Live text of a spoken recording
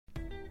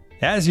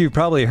As you've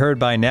probably heard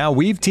by now,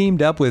 we've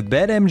teamed up with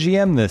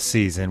BetMGM this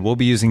season. We'll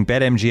be using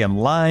BetMGM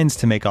lines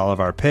to make all of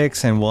our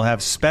picks, and we'll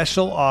have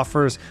special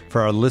offers for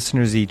our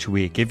listeners each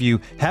week. If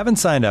you haven't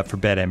signed up for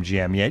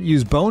BetMGM yet,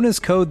 use bonus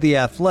code The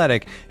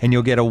Athletic, and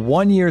you'll get a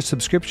 1-year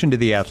subscription to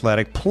The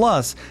Athletic,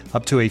 plus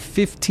up to a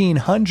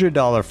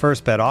 $1,500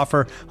 first bet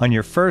offer on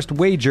your first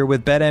wager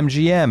with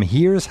BetMGM.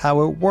 Here's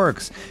how it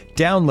works.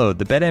 Download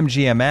the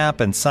BetMGM app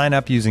and sign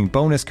up using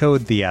bonus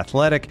code The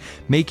Athletic.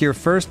 Make your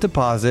first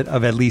deposit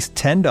of at least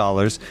 $10.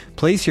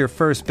 Place your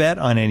first bet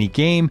on any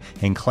game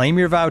and claim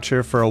your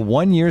voucher for a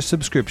 1-year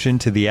subscription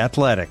to The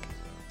Athletic.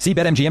 See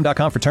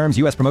BetMGM.com for terms.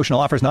 U.S. promotional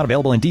offers not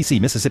available in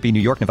D.C., Mississippi, New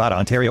York, Nevada,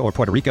 Ontario, or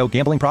Puerto Rico.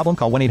 Gambling problem?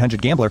 Call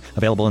 1-800-GAMBLER.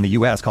 Available in the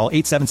U.S. Call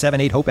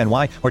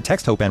 877-8-HOPE-NY or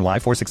text HOPE-NY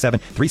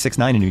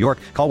 467-369 in New York.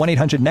 Call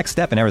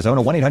 1-800-NEXT-STEP in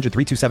Arizona.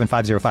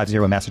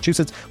 1-800-327-5050 in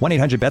Massachusetts.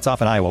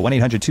 1-800-BETS-OFF in Iowa.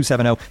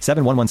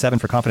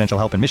 1-800-270-7117 for confidential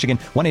help in Michigan.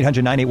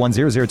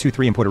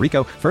 1-800-981-0023 in Puerto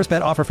Rico. First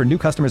bet offer for new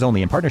customers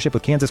only in partnership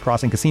with Kansas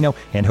Crossing Casino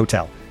and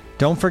Hotel.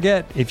 Don't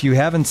forget, if you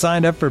haven't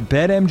signed up for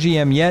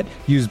BetMGM yet,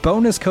 use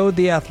bonus code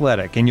The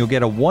Athletic, and you'll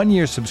get a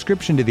 1-year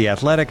subscription to The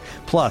Athletic,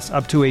 plus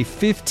up to a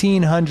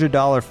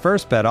 $1,500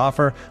 first bet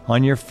offer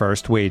on your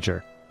first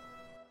wager.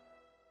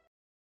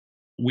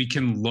 We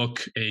can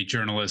look a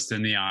journalist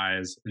in the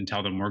eyes and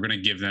tell them we're going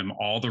to give them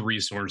all the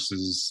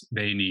resources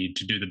they need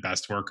to do the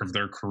best work of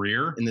their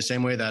career. In the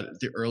same way that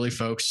the early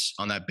folks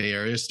on that Bay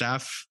Area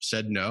staff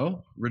said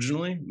no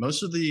originally,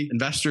 most of the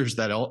investors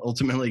that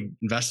ultimately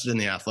invested in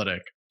The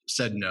Athletic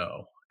said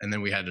no, and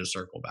then we had to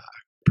circle back.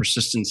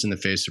 Persistence in the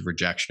face of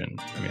rejection.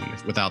 I mean,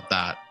 without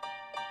that,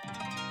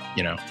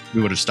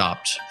 we would have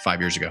stopped 5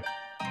 years ago.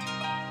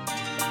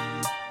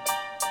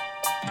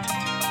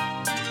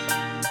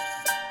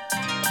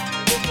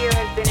 This year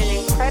has been an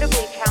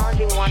incredibly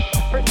challenging one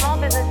for small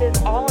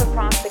businesses all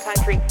across the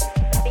country.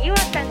 The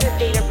U.S. Census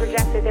data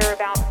projects that there are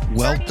about...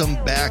 Welcome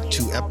back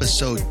to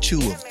episode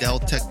 2 of Dell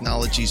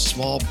Technologies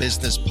Small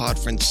Business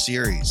Podference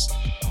series.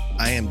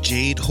 I am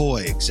Jade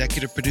Hoy,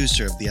 executive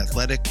producer of the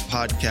Athletic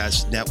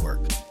Podcast Network.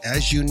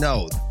 As you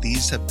know,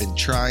 these have been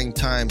trying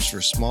times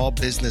for small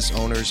business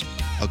owners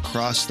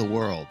across the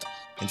world.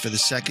 And for the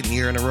second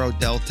year in a row,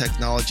 Dell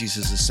Technologies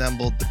has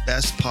assembled the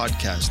best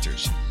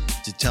podcasters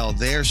to tell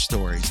their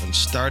stories on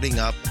starting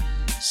up,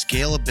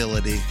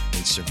 scalability,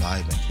 and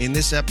surviving. In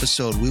this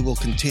episode, we will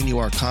continue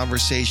our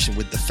conversation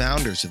with the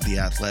founders of The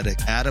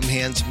Athletic, Adam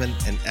Hansmann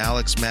and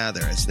Alex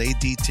Mather, as they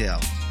detail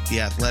The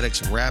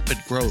Athletic's rapid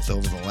growth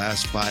over the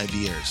last 5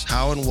 years,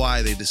 how and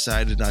why they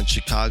decided on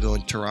Chicago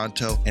and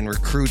Toronto, and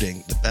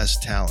recruiting the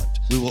best talent.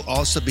 We will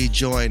also be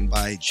joined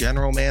by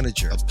General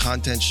Manager of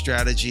Content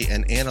Strategy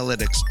and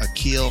Analytics,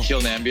 Akil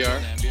Nambiar,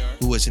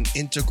 who was an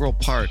integral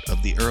part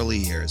of the early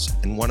years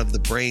and one of the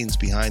brains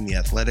behind The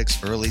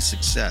Athletic's early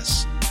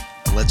success.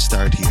 Let's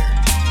start here.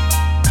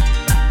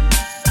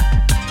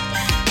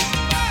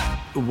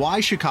 Why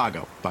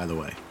Chicago, by the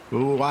way?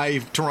 Why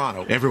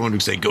Toronto? Everyone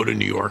would say go to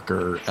New York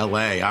or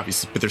LA,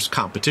 obviously, but there's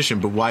competition.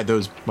 But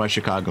why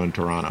Chicago and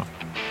Toronto?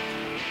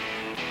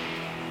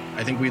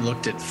 I think we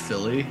looked at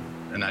Philly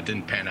and that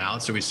didn't pan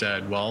out. So we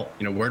said, well,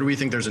 where do we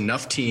think there's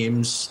enough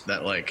teams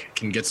that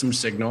can get some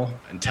signal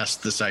and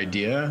test this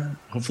idea,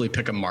 hopefully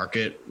pick a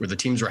market where the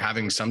teams were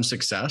having some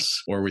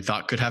success or we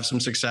thought could have some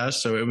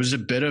success. So it was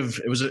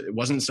it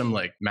wasn't some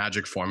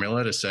magic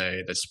formula to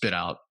say that spit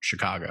out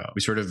Chicago.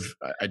 We sort of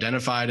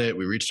identified it.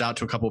 We reached out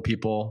to a couple of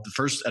people. The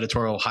first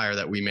editorial hire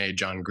that we made,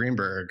 John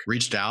Greenberg,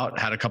 reached out,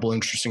 had a couple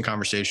interesting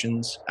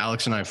conversations.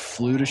 Alex and I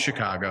flew to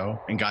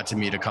Chicago and got to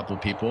meet a couple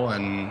of people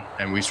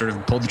and we sort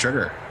of pulled the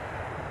trigger.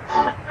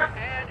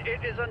 And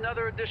it is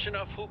another edition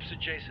of Hoops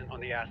Adjacent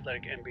on the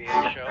Athletic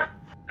NBA show.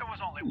 There was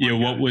only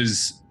one what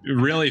was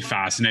really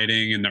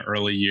fascinating in the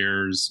early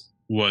years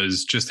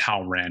was just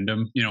how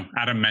random.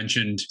 Adam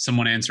mentioned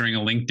someone answering a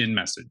LinkedIn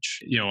message.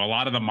 A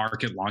lot of the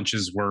market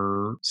launches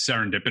were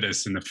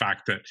serendipitous in the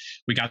fact that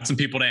we got some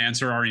people to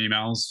answer our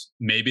emails.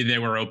 Maybe they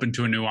were open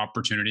to a new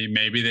opportunity.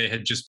 Maybe they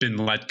had just been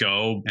let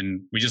go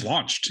and we just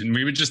launched and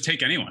we would just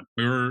take anyone.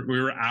 We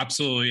were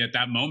absolutely at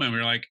that moment. We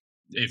were like,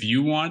 if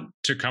you want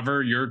to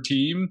cover your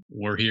team,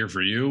 we're here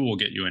for you. We'll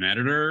get you an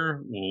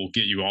editor. We'll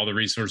get you all the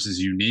resources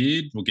you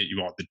need. We'll get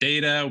you all the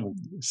data,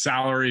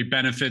 salary,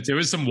 benefits. It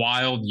was some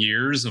wild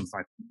years of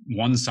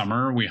one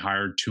summer, we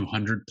hired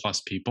 200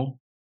 plus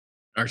people.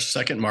 Our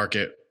second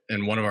market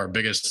and one of our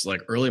biggest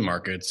early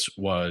markets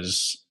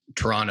was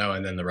Toronto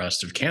and then the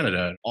rest of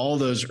Canada. All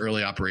those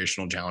early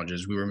operational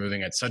challenges, we were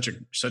moving at such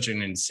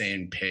an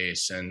insane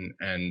pace. And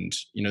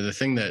the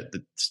thing that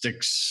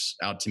sticks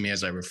out to me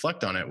as I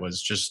reflect on it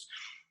was just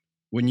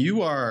when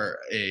you are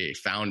a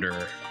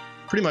founder,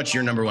 pretty much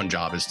your number one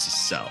job is to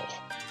sell.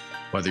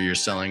 Whether you're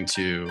selling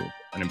to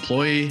an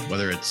employee,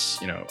 whether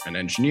it's, an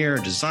engineer,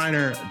 a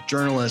designer, a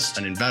journalist,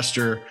 an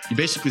investor, you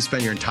basically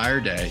spend your entire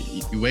day,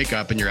 you wake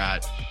up and you're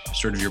at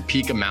sort of your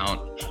peak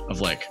amount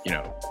of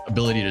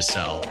ability to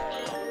sell.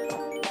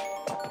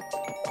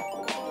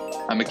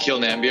 I'm Akil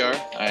Nambiar.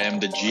 I am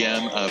the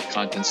GM of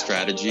Content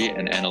Strategy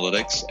and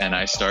Analytics, and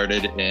I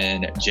started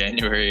in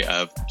January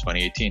of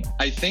 2018.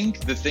 I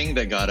think the thing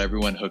that got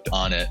everyone hooked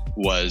on it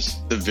was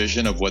the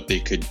vision of what they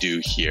could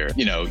do here.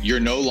 You know, you're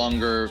no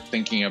longer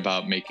thinking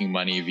about making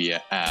money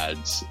via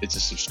ads. It's a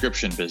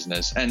subscription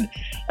business. And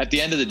at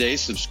the end of the day,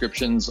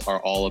 subscriptions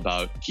are all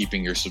about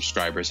keeping your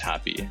subscribers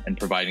happy and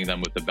providing them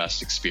with the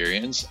best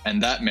experience.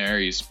 And that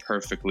marries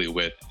perfectly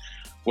with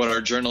what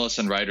our journalists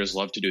and writers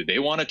love to do. They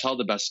want to tell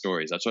the best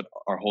stories. That's what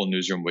our whole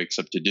newsroom wakes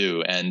up to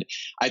do. And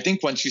I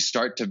think once you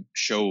start to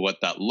show what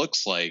that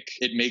looks like,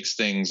 it makes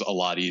things a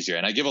lot easier.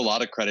 And I give a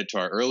lot of credit to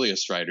our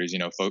earliest writers, you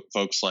know,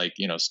 folks like,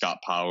 you know, Scott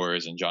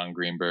Powers and John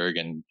Greenberg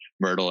and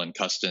Myrtle and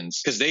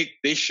Custance, because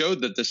they showed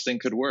that this thing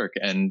could work.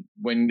 And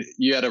when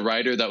you had a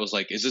writer that was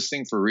like, is this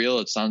thing for real?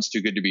 It sounds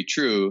too good to be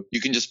true.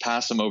 You can just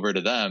pass them over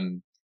to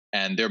them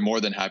and they're more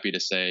than happy to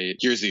say,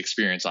 here's the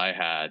experience I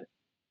had.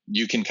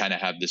 You can kind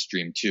of have this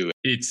dream too.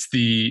 It's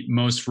the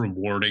most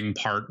rewarding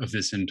part of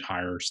this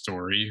entire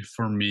story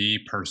for me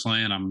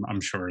personally, and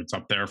I'm sure it's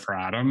up there for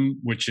Adam,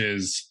 which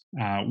is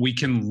we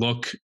can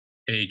look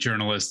a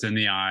journalist in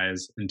the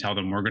eyes and tell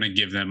them we're going to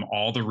give them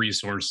all the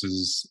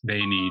resources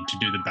they need to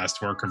do the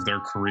best work of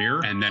their career.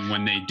 And then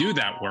when they do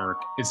that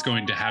work, it's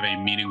going to have a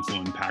meaningful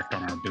impact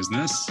on our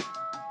business,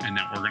 and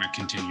that we're going to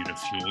continue to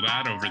fuel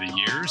that over the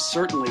years.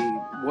 Certainly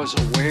was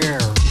aware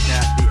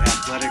that The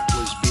Athletic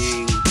was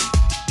being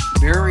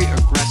very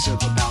aggressive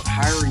about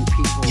hiring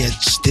people. Yet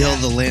still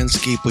the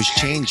landscape was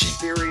changing.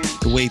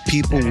 The way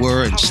people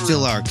were and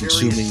still are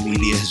consuming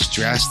media has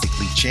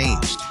drastically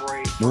changed.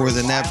 More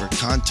than ever,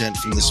 content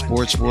from the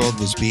sports world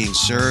was being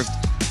served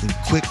in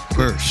quick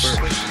bursts.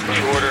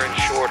 Shorter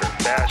and shorter,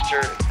 faster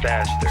and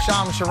faster.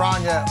 Shams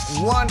Charania,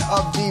 one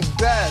of the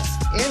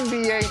best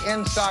NBA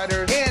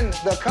insiders in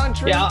the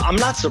country. Yeah, I'm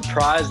not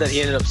surprised that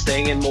he ended up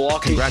staying in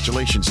Milwaukee.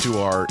 Congratulations to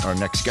our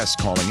next guest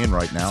calling in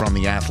right now from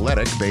The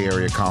Athletic, Bay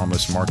Area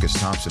columnist Marcus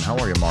Thompson. How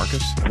are you,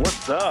 Marcus?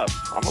 What's up?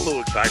 I'm a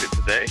little excited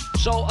today.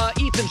 So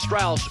Ethan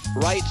Strauss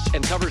writes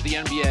and covers the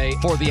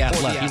NBA for The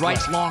Athletic. He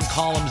writes long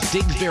columns,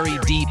 digs very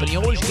deep, and he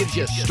always gives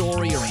you a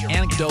story or an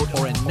anecdote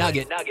or a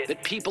nugget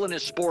that people in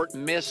his sport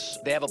miss.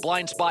 They have a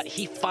blind spot.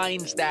 He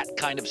finds that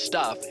kind of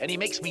stuff, and he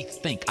makes me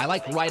think. I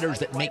like writers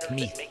that make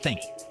me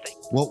think.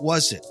 What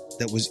was it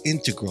that was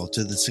integral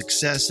to the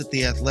success at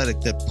The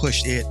Athletic that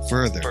pushed it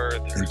further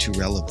into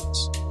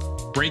relevance?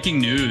 Breaking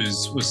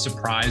news was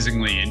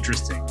surprisingly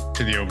interesting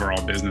to the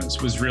overall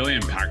business, was really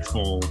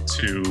impactful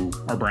to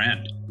our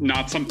brand.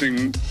 Not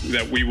something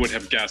that we would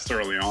have guessed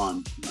early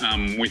on.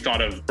 We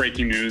thought of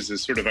breaking news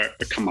as sort of a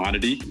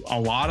commodity. A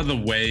lot of the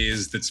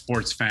ways that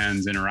sports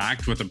fans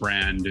interact with a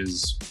brand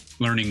is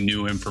learning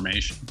new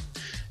information.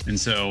 And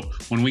so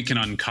when we can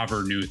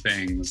uncover new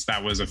things,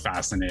 that was a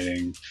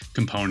fascinating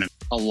component.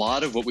 A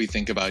lot of what we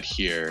think about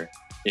here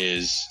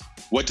is,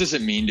 what does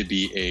it mean to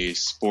be a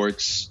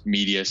sports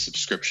media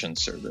subscription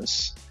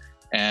service?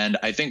 And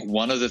I think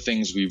one of the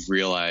things we've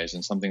realized,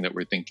 and something that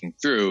we're thinking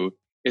through,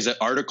 is that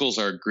articles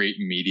are a great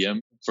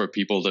medium for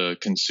people to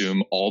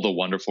consume all the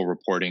wonderful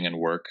reporting and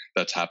work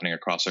that's happening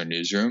across our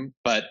newsroom.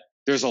 But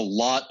there's a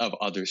lot of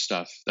other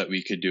stuff that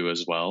we could do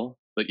as well.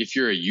 Like if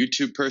you're a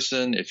YouTube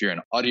person, if you're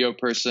an audio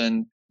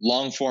person,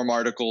 long form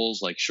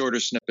articles, like shorter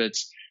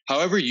snippets,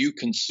 however you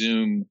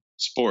consume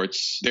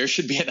sports, there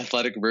should be an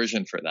athletic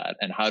version for that.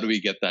 And how do we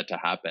get that to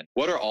happen?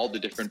 What are all the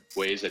different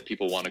ways that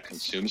people want to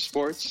consume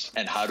sports?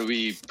 And how do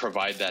we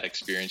provide that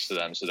experience to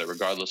them so that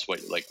regardless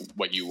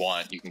what you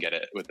want, you can get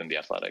it within The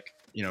Athletic?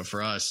 You know,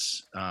 for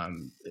us,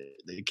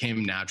 it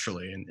came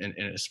naturally in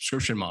a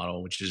subscription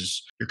model, which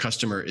is your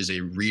customer is a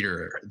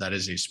reader that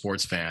is a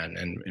sports fan,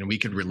 and we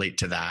could relate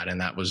to that.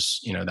 And that was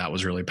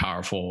really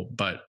powerful.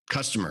 But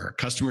customer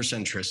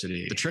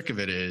centricity, the trick of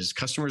it is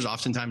customers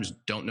oftentimes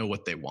don't know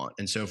what they want.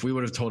 And so if we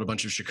would have told a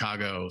bunch of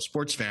Chicago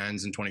sports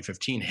fans in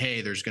 2015,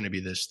 hey, there's going to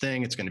be this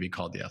thing, it's going to be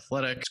called The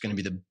Athletic, it's going to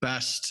be the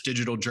best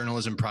digital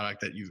journalism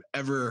product that you've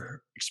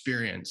ever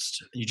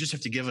experienced, you just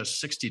have to give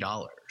us $60.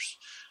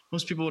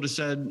 Most people would have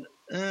said,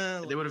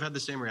 they would have had the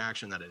same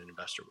reaction that an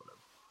investor would have.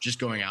 Just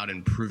going out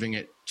and proving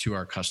it to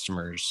our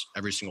customers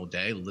every single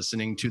day,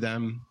 listening to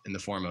them in the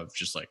form of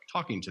just like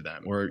talking to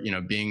them, or, you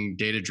know, being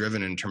data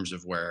driven in terms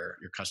of where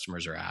your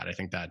customers are at. I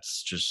think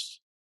it's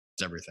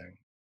everything.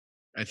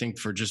 I think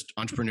for just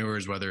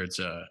entrepreneurs, whether it's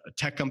a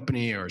tech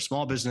company or a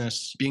small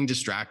business, being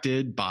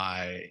distracted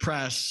by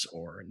press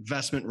or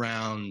investment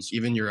rounds,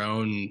 even you're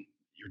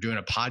doing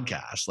a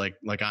podcast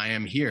like I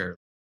am here.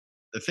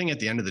 The thing at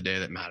the end of the day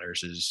that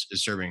matters is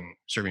serving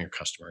your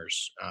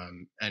customers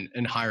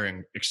and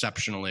hiring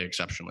exceptionally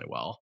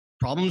well.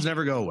 Problems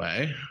never go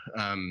away.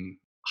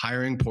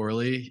 Hiring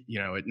poorly,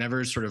 it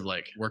never sort of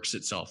like works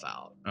itself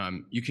out.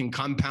 You can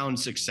compound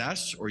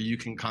success, or you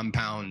can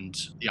compound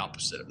the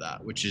opposite of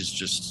that, which is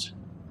just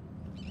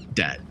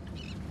debt.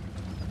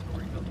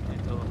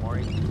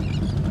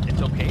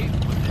 It's okay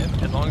with him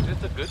as long as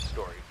it's a good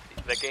story.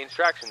 that gains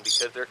traction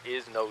because there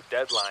is no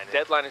deadline.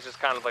 Deadline is just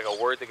kind of like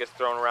a word that gets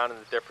thrown around in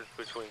the difference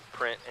between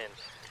print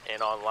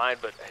and online,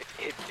 but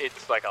it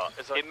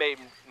made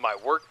my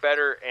work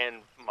better and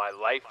my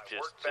life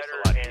just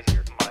a lot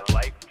easier. My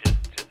life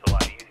just a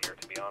lot easier,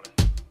 to be honest.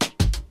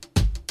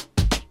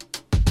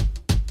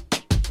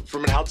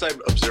 From an outside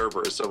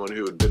observer, as someone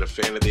who had been a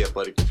fan of The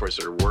Athletic before I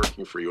started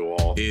working for you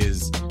all,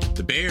 is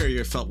the Bay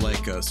Area felt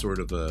like a sort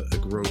of a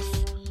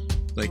growth.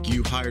 Like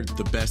you hired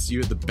the best, you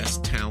had the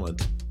best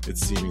talent,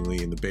 it's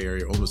seemingly in the Bay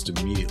Area almost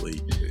immediately.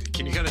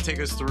 Can you kind of take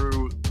us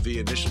through the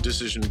initial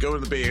decision to go to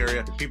the Bay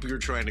Area, the people you're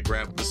trying to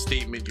grab, the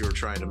statement you were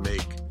trying to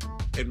make,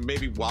 and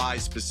maybe why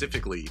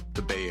specifically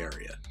the Bay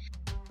Area?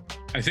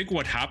 I think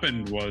what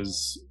happened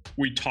was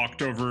we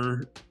talked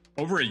over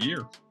a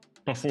year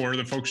before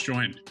the folks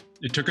joined.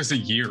 It took us a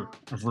year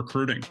of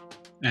recruiting.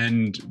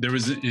 And there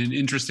was an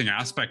interesting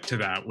aspect to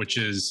that, which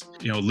is,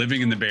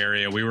 living in the Bay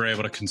Area, we were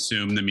able to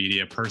consume the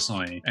media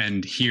personally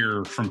and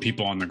hear from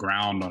people on the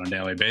ground on a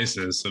daily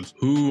basis of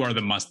who are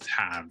the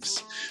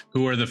must-haves,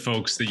 who are the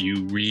folks that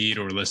you read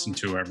or listen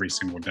to every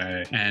single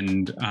day.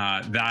 And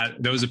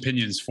those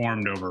opinions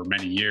formed over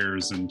many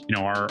years. And,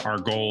 our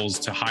goals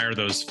to hire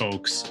those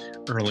folks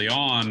early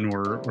on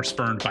were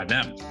spurned by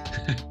them.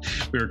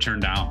 We were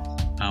turned down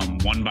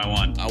one by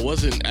one. I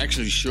wasn't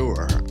actually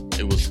sure.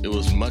 It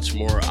was much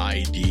more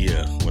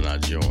idea when I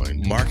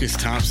joined. Marcus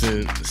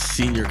Thompson,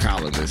 senior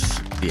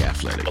columnist, The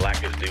Athletic.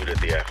 Blackest dude at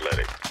The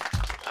Athletic.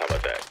 How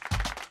about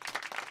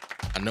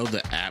that? I know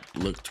the app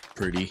looked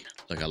pretty.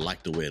 Like, I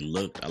liked the way it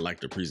looked. I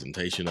liked the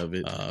presentation of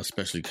it,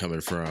 especially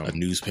coming from a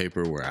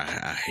newspaper where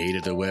I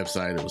hated the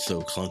website. It was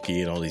so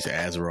clunky and all these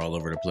ads were all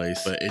over the place.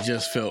 But it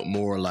just felt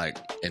more like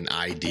an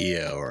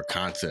idea or a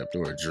concept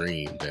or a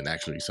dream than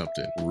actually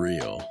something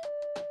real.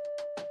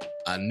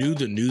 I knew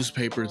the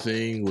newspaper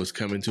thing was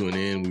coming to an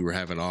end. We were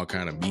having all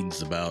kind of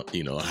meetings about,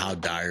 how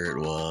dire it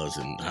was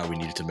and how we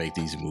needed to make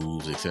these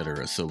moves,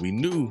 etc. So we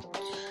knew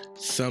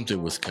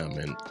something was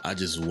coming. I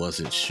just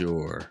wasn't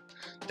sure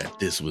that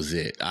this was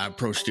it. I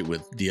approached it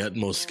with the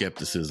utmost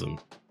skepticism.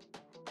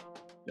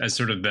 As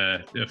sort of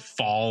the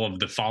fall of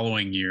the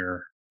following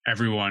year,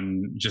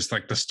 everyone just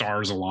like the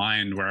stars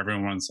aligned where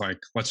everyone's like,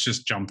 let's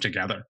just jump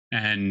together.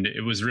 And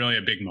it was really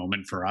a big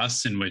moment for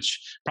us in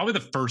which probably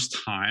the first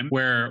time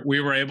where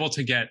we were able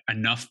to get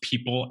enough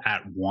people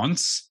at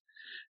once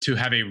to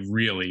have a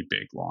really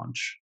big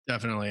launch.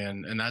 Definitely.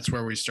 And that's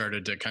where we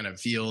started to kind of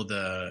feel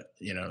the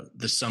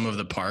sum of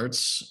the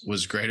parts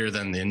was greater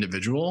than the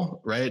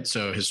individual, right?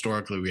 So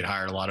historically, we'd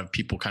hire a lot of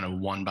people kind of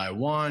one by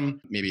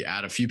one, maybe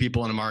add a few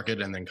people in a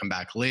market and then come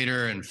back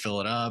later and fill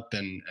it up.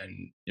 And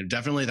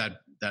definitely that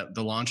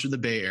the launch of the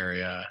Bay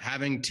Area,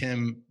 having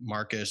Tim,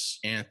 Marcus,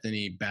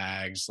 Anthony,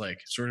 Bags, like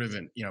sort of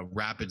in,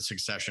 rapid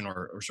succession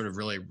or sort of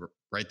really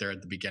right there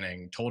at the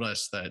beginning, told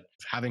us that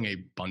having a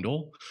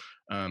bundle.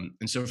 And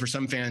so for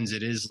some fans,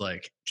 it is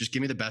like, just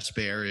give me the best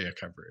Bay Area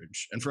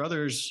coverage. And for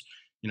others,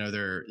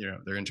 they're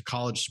into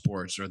college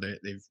sports or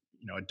they've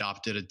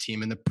adopted a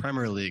team in the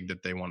Premier League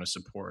that they want to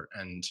support.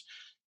 And,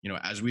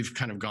 as we've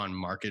kind of gone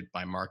market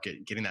by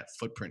market, getting that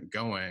footprint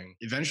going,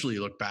 eventually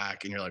you look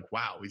back and you're like,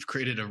 wow, we've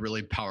created a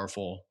really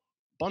powerful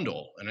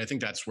bundle. And I think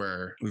that's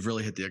where we've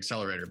really hit the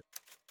accelerator.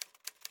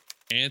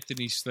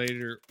 Anthony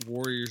Slater,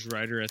 Warriors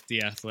writer at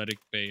The Athletic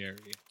Bay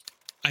Area.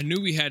 I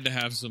knew we had to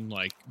have some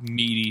like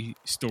meaty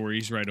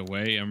stories right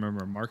away. I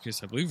remember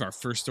Marcus, I believe our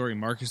first story,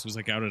 Marcus was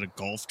like out at a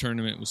golf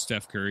tournament with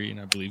Steph Curry and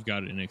I believe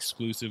got an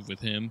exclusive with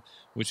him,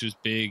 which was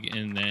big.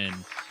 And then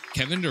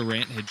Kevin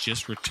Durant had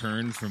just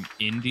returned from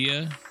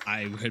India.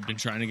 I had been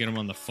trying to get him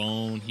on the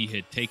phone. He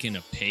had taken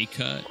a pay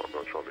cut. I'm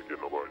not trying to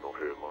get nobody no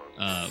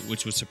headlines.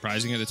 Which was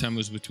surprising at the time. It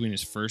was between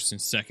his first and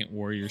second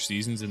Warrior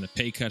seasons, and the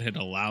pay cut had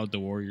allowed the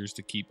Warriors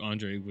to keep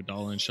Andre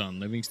Iguodala and Sean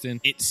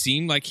Livingston. It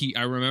seemed like he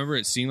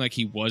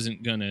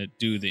wasn't going to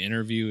do the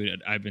interview.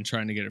 I've been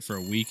trying to get it for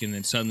a week, and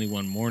then suddenly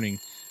one morning,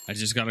 I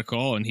just got a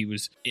call, and he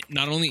was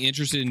not only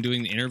interested in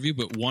doing the interview,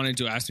 but wanted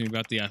to ask me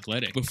about The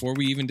Athletic. Before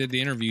we even did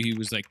the interview, he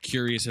was like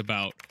curious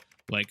about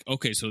like,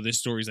 okay, so this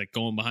story's like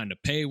going behind a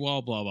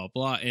paywall, blah, blah,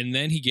 blah. And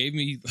then he gave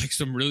me like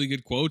some really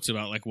good quotes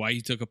about like why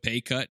he took a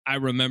pay cut. I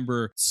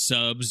remember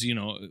subs,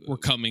 were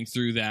coming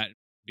through that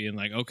being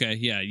like, okay,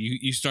 yeah,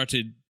 you start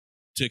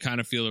to kind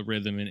of feel a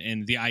rhythm.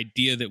 And the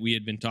idea that we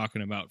had been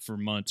talking about for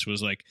months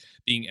was like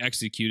being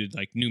executed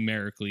like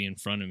numerically in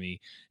front of me.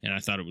 And I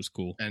thought it was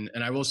cool. And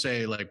I will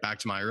say, like, back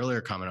to my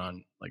earlier comment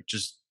on like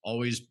just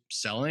always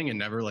selling and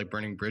never like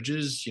burning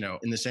bridges,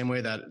 in the same way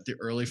that the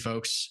early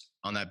folks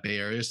on that Bay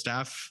Area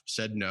staff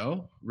said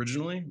no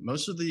originally.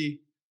 Most of the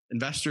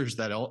investors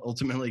that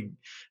ultimately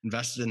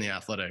invested in The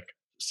Athletic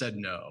said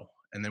no.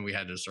 And then we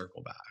had to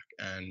circle back.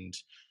 And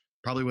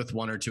probably with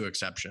one or two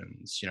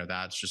exceptions,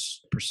 that's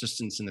just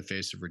persistence in the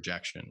face of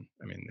rejection.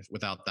 I mean,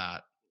 without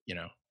that,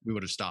 we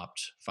would have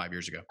stopped 5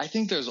 years ago. I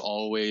think there's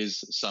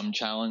always some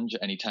challenge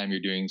anytime you're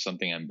doing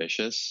something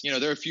ambitious.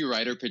 There are a few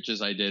writer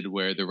pitches I did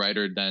where the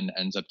writer then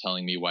ends up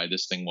telling me why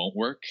this thing won't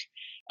work.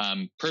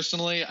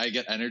 Personally, I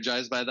get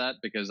energized by that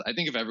because I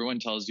think if everyone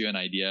tells you an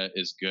idea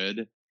is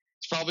good,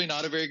 it's probably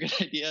not a very good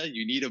idea.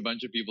 You need a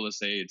bunch of people to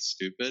say it's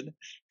stupid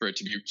for it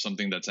to be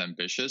something that's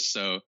ambitious.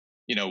 So,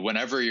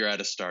 whenever you're at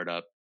a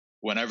startup,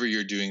 whenever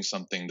you're doing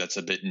something that's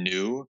a bit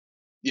new,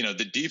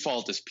 the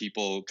default is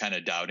people kind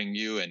of doubting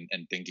you and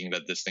thinking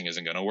that this thing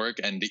isn't going to work.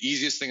 And the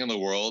easiest thing in the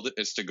world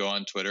is to go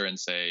on Twitter and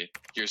say,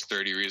 here's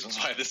 30 reasons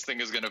why this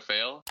thing is going to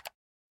fail.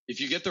 If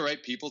you get the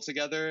right people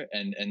together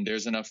and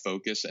there's enough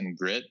focus and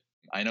grit,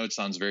 I know it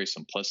sounds very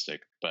simplistic,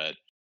 but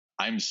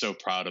I'm so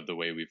proud of the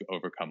way we've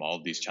overcome all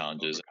of these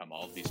challenges.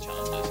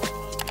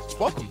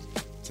 Welcome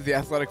to the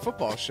Athletic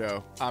Football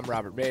Show. I'm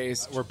Robert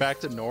Mays. We're back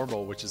to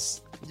normal, which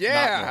is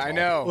I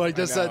know. Like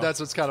that's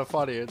what's kind of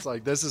funny. It's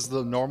like this is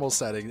the normal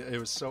setting. It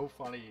was so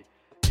funny,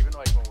 even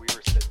like when we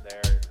were sitting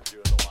there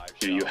doing the live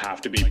show. You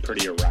have to be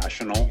pretty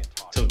irrational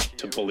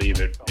to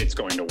believe it's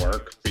going to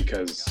work,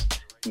 because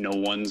no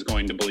one's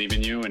going to believe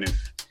in you, and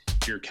if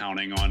you're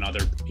counting on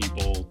other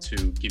people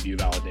to give you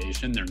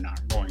validation, they're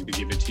not going to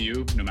give it to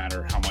you, no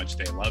matter how much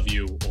they love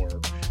you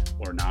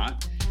or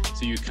not.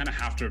 So you kind of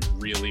have to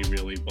really,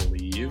 really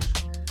believe.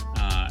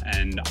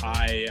 And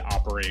I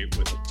operate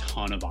with a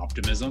ton of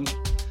optimism,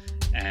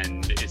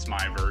 and it's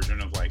my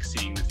version of like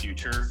seeing the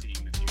future.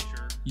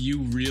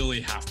 You really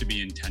have to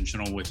be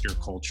intentional with your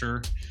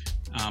culture.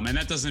 And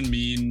that doesn't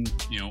mean,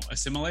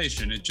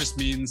 assimilation. It just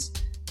means,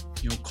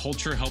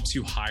 culture helps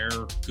you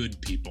hire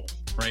good people,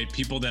 right?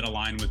 People that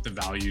align with the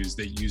values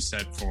that you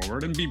set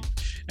forward, and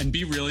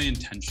be really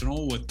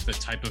intentional with the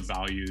type of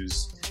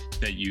values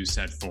that you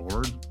set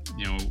forward.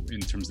 In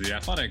terms of The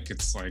Athletic,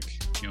 it's like,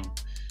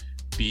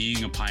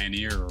 being a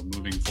pioneer or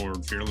moving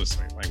forward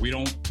fearlessly. Like, we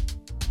don't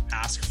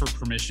ask for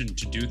permission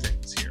to do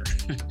things here.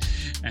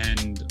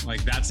 And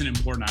like, that's an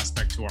important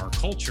aspect to our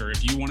culture.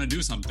 If you want to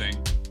do something,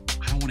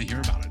 I don't want to hear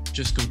about it.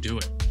 Just go do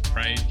it,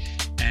 right?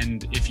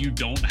 And if you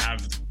don't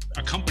have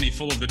a company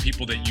full of the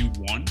people that you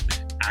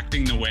want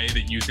acting the way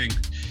that you think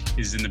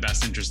is in the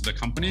best interest of the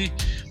company,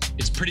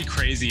 it's pretty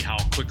crazy how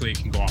quickly it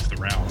can go off the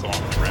rails,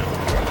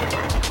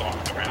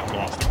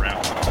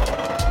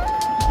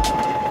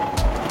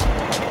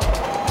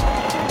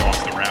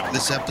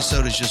 This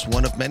episode is just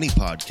one of many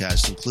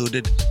podcasts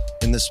included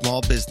in the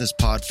Small Business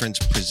Podference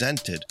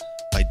presented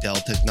by Dell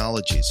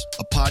Technologies,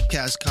 a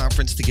podcast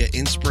conference to get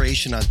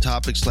inspiration on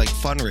topics like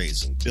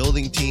fundraising,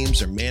 building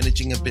teams, or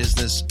managing a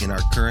business in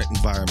our current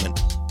environment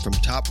from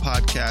top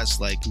podcasts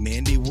like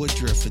Mandy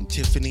Woodruff and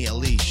Tiffany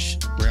Elish,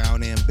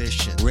 Brown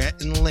Ambition,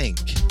 Rhett and Link,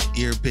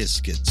 Ear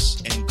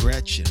Biscuits, and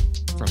Gretchen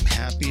from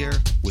Happier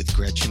with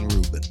Gretchen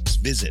Rubin.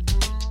 Visit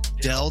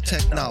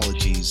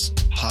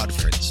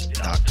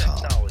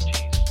DellTechnologiesPodference.com.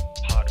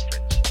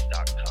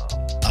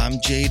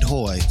 I'm Jade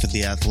Hoy for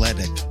the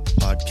Athletic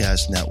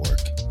Podcast Network.